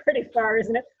gotten pretty far,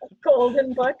 isn't it? A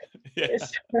golden book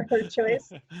is her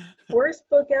choice. Worst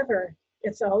book ever.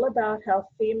 It's all about how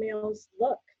females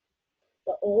look.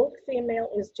 The old female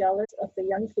is jealous of the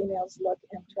young female's look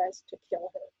and tries to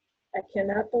kill her. I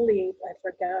cannot believe I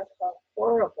forgot how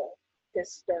horrible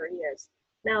this story is.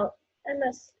 Now, I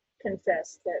must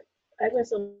confess that I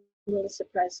was a little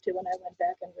surprised too when I went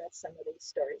back and read some of these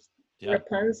stories. Yeah.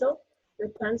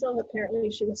 Rapunzel,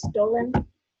 apparently she was stolen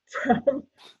from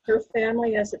her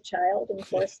family as a child and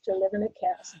forced to live in a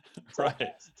castle.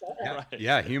 Right.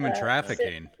 Yeah, human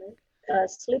trafficking.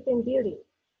 Sleeping Beauty,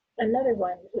 another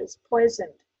one who's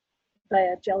poisoned by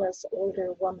a jealous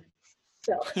older woman.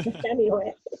 So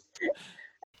anyway,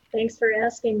 thanks for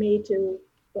asking me to,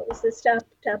 what was this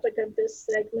topic of this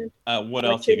segment? What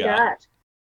else you got?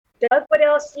 Doug, what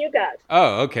else you got?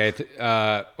 Oh, okay.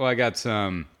 Well, I got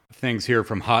some things here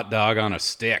from Hot Dog on a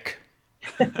Stick.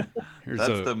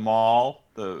 That's the mall.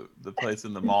 The place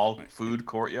in the mall food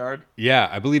courtyard. Yeah,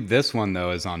 I believe this one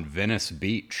though is on Venice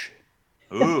Beach.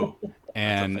 Ooh,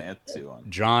 And that's a fancy one.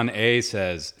 John A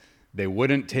says they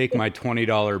wouldn't take my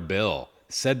 $20 bill.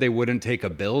 Said they wouldn't take a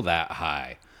bill that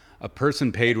high. A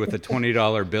person paid with a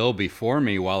 $20 bill before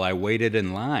me while I waited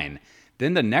in line.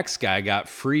 Then the next guy got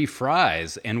free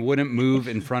fries and wouldn't move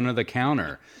in front of the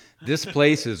counter. This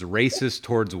place is racist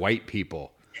towards white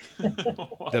people.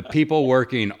 The people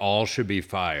working all should be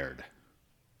fired.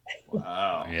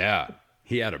 Wow. Yeah,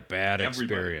 he had a bad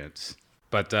experience.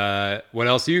 But what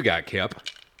else you got, Kip?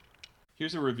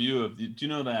 Here's a review of. Do you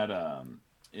know that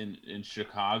in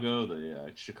Chicago,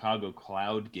 the Chicago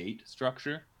Cloud Gate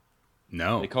structure?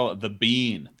 No. They call it the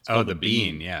Bean. Oh, the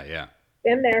Bean. Yeah.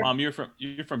 Been there. Mom, you're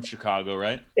from Chicago,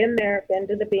 right? Been there. Been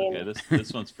to the Bean. Okay,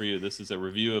 this one's for you. This is a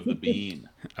review of the Bean.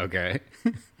 Okay.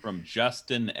 From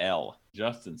Justin L.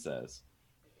 Justin says,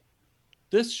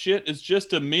 "This shit is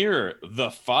just a mirror. The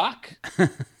fuck?"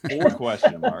 4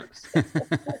 question marks.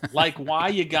 Like, why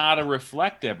you gotta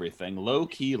reflect everything? Low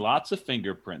key, lots of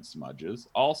fingerprint smudges.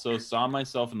 Also, saw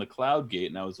myself in the cloud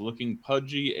gate and I was looking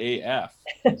pudgy AF.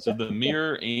 So the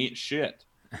mirror ain't shit.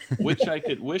 Wish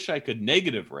I could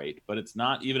negative rate, but it's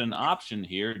not even an option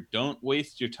here. Don't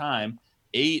waste your time.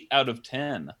 8 out of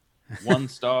 10. 1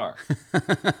 star.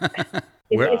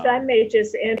 If I may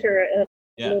just enter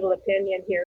a little opinion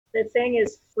here. The thing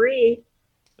is free.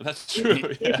 That's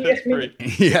true. Yeah, that's free.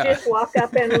 You just walk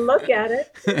up and look at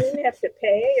it. You didn't have to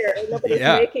pay, or nobody's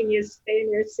making you stay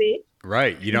in your seat.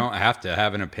 Right. You don't have to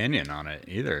have an opinion on it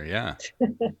either. Yeah.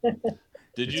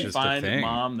 Did you find,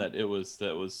 Mom, that it was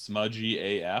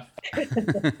smudgy AF?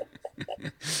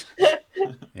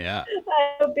 Yeah. I'm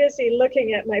so busy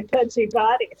looking at my pudgy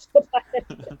body.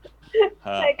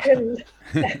 I couldn't.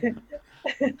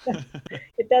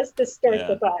 It does distort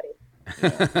the body.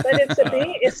 Yeah. But it's a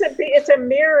bean. It's a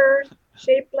mirror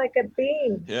shaped like a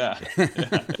bean. Yeah.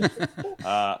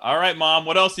 All right, Mom.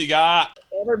 What else you got?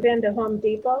 Ever been to Home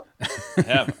Depot? I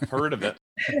have heard of it.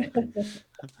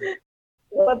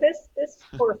 Well, this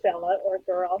poor fella or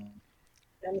girl,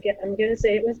 I'm going to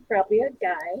say it was probably a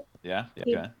guy. Yeah.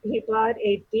 Okay. He bought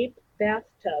a deep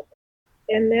bathtub,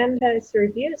 and then his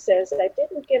review says, "I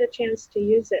didn't get a chance to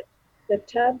use it. The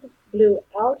tub blew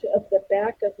out of the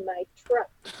back of my truck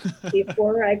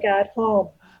before I got home.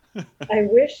 I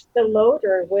wish the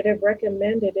loader would have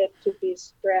recommended it to be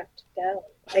strapped down.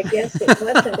 I guess it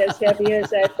wasn't as heavy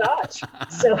as I thought.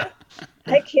 So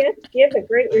I can't give a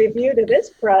great review to this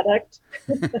product."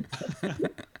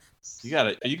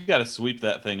 You gotta sweep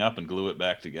that thing up and glue it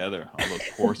back together. All those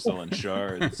porcelain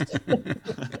shards.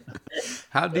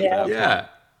 How do you? Yeah,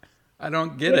 I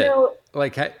don't get it.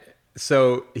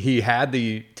 So he had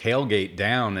the tailgate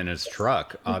down in his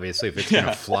truck. Obviously, if it's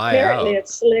gonna fly out. Apparently, it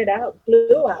slid out,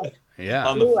 blew out. Yeah,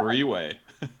 on the freeway.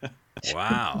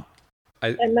 Wow.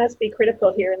 I must be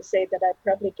critical here and say that I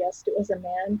probably guessed it was a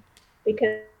man,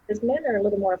 because men are a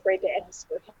little more afraid to ask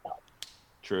for help.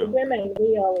 True. The women,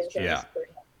 we always ask for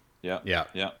help. Yeah.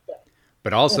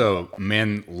 But also,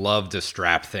 men love to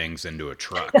strap things into a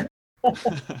truck.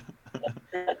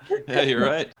 Yeah, you're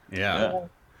right. Yeah.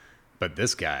 But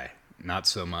this guy, not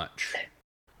so much.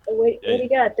 Wait, what do you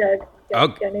got, Doug?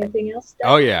 Got anything else,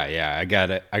 Doug? Oh yeah. I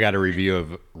got a review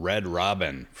of Red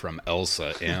Robin from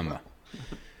Elsa M.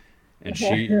 And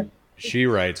she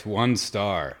writes 1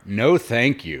 star. No,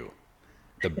 thank you.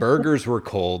 The burgers were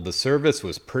cold. The service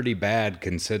was pretty bad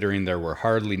considering there were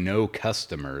hardly no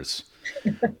customers.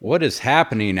 What is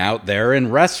happening out there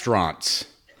in restaurants?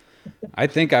 I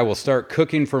think I will start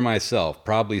cooking for myself.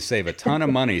 Probably save a ton of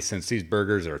money since these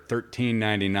burgers are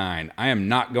 $13.99. I am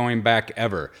not going back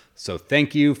ever. So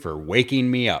thank you for waking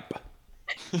me up.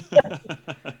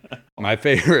 My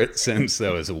favorite sentence,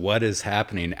 though, is what is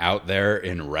happening out there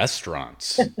in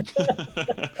restaurants?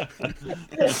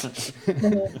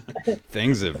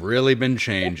 Things have really been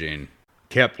changing.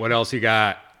 Kip, what else you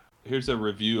got? Here's a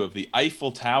review of the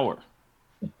Eiffel Tower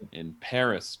in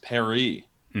Paris.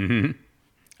 Mm-hmm.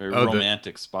 Very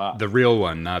romantic spot. The real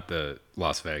one, not the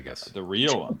Las Vegas. The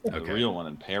real one. Okay. The real one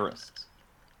in Paris.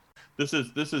 This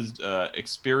is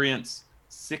Experience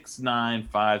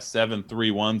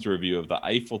 695731's review of the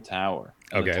Eiffel Tower.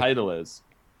 Okay. The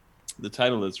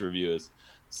title of this review is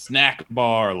Snack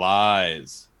Bar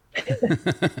Lies.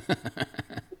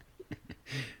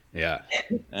 Yeah.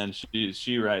 And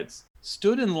she writes,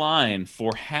 stood in line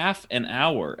for half an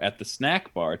hour at the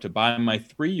snack bar to buy my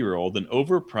 3-year-old an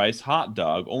overpriced hot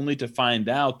dog, only to find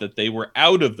out that they were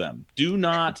out of them. Do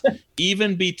not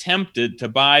even be tempted to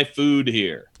buy food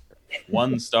here.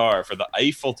 1 star for the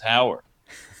Eiffel Tower.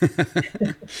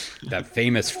 That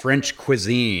famous French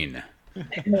cuisine.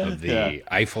 of the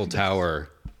Eiffel Tower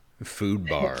food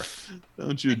bar.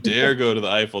 Don't you dare go to the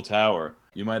Eiffel Tower.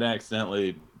 You might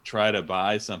accidentally try to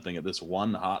buy something at this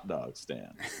one hot dog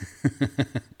stand.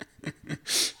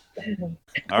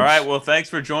 All right. Well, thanks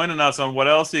for joining us on What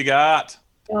Else You Got.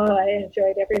 Oh, I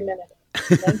enjoyed every minute.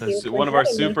 Thank you for One of our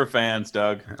joining me. super fans,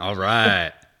 Doug. All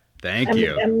right. Thank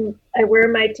you. I wear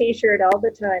my T-shirt all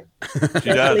the time. She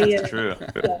does. Especially It's true.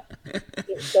 Yeah,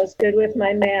 it goes good with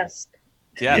my mask.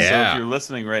 Yeah, so Yeah. if you're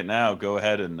listening right now, go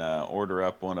ahead and order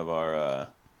up one of our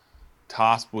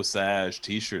Toss Boissage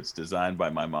t-shirts designed by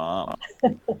my mom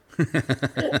on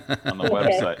the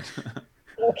website.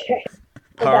 Okay.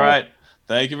 All Bye-bye. right.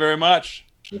 Thank you very much.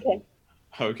 Okay.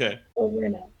 Okay. Over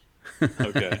and out.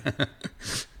 Okay.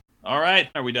 All right.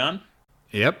 Are we done?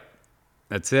 Yep.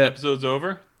 That's it. Episode's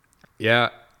over? Yeah.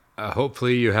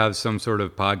 Hopefully you have some sort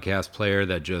of podcast player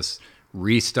that just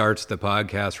restarts the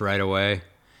podcast right away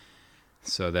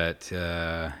so that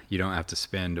you don't have to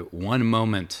spend one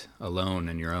moment alone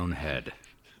in your own head.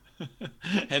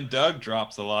 And Doug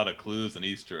drops a lot of clues and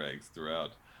Easter eggs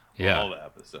throughout all the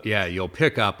episodes. Yeah, you'll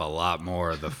pick up a lot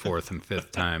more the fourth and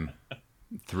fifth time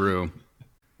through.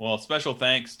 Well, special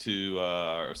thanks to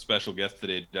our special guest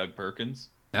today, Doug Perkins.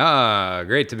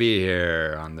 Great to be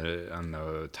here on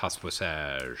the Toss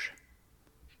Boissage.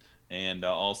 And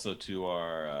also to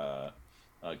our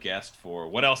guest for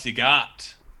What Else You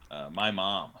Got? My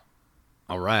mom.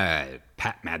 All right,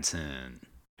 Pat Madsen.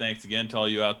 Thanks again to all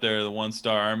you out there, the One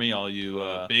Star Army, all you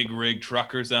big rig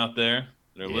truckers out there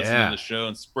that are listening to the show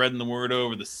and spreading the word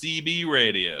over the CB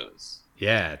radios.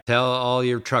 Yeah, tell all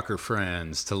your trucker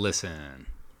friends to listen.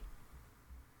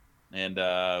 And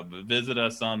visit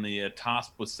us on the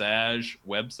Toss Boissage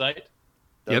website.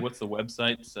 Yep. What's the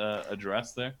website's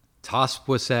address there?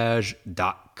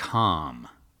 tossboissage.com.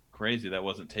 Crazy that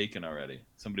wasn't taken already.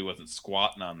 Somebody wasn't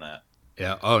squatting on that.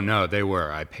 Yeah. Oh no, they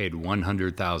were. I paid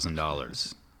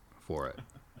 $100,000 for it.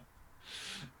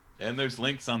 And there's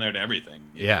links on there to everything.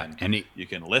 You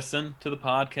can listen to the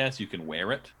podcast. You can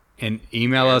wear it. And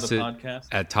email us podcast.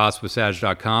 at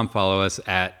tossboissage.com. Follow us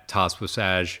at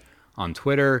tossboissage on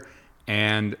Twitter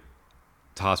and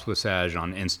tossboissage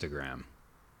on Instagram.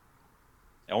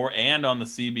 And on the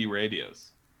CB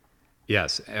radios.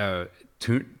 Yes.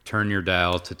 Turn your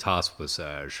dial to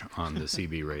Tossboissage on the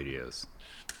CB radios.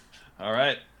 All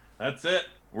right. That's it.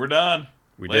 We're done.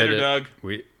 We Later, did it. Doug.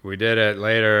 We did it.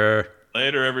 Later.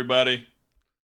 Later, everybody.